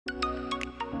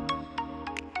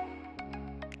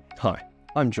Hi,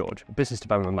 I'm George, Business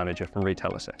Development Manager from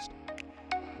Retail Assist.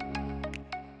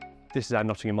 This is our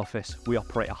Nottingham office. We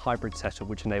operate a hybrid setup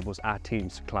which enables our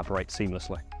teams to collaborate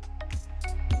seamlessly.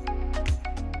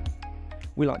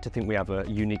 We like to think we have a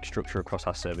unique structure across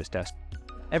our service desk.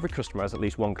 Every customer has at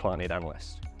least one Client Lead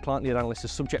Analyst. Client Lead Analysts are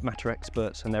subject matter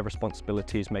experts and their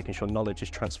responsibility is making sure knowledge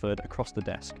is transferred across the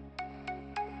desk.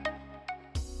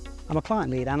 I'm a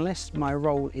Client Lead Analyst. My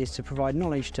role is to provide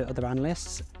knowledge to other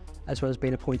analysts, as well as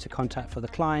being a point of contact for the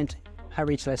client. At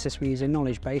Retail Assist, we use a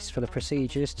knowledge base for the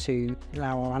procedures to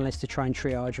allow our analysts to try and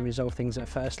triage and resolve things at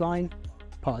first line.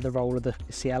 Part of the role of the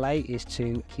CLA is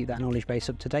to keep that knowledge base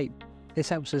up to date. This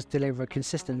helps us deliver a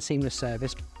consistent, seamless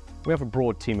service. We have a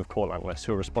broad team of call analysts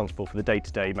who are responsible for the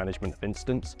day-to-day management of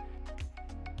incidents.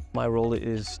 My role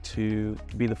is to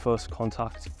be the first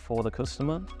contact for the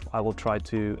customer. I will try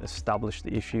to establish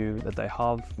the issue that they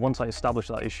have. Once I establish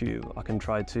that issue, I can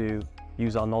try to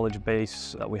use our knowledge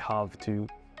base that we have to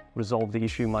resolve the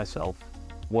issue myself,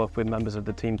 work with members of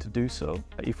the team to do so.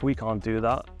 If we can't do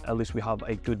that, at least we have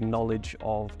a good knowledge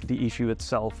of the issue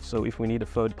itself. So if we need a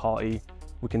third party,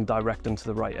 we can direct them to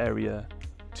the right area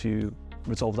to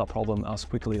resolve that problem as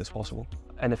quickly as possible.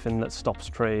 Anything that stops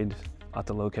trade at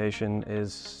the location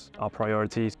is our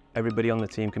priority. Everybody on the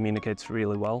team communicates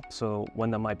really well, so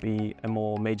when there might be a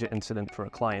more major incident for a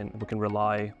client, we can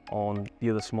rely on the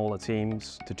other smaller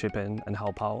teams to chip in and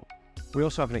help out. We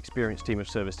also have an experienced team of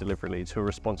service delivery leads who are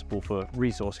responsible for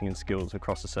resourcing and skills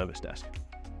across the service desk.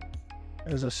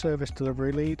 As a service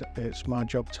delivery lead, it's my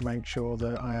job to make sure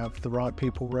that I have the right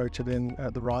people rotated in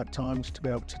at the right times to be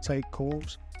able to take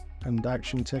calls and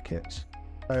action tickets.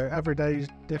 So every day is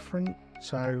different,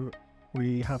 so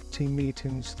we have team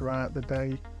meetings throughout the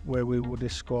day where we will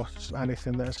discuss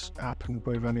anything that's happened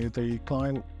with any of the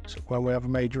clients. When we have a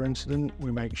major incident, we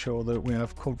make sure that we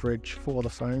have coverage for the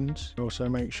phones. We also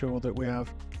make sure that we have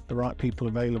the right people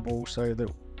available so that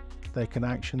they can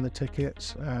action the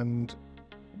tickets and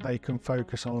they can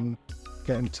focus on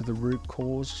getting to the root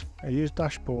cause. I use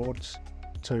dashboards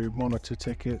to monitor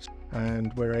tickets,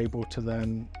 and we're able to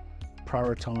then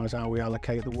prioritise how we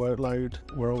allocate the workload.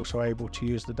 We're also able to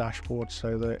use the dashboard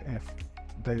so that if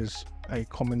there's a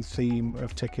common theme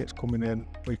of tickets coming in,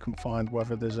 we can find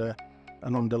whether there's an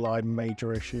underlying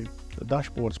major issue. The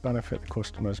dashboards benefit the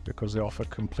customers because they offer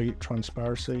complete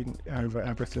transparency over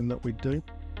everything that we do.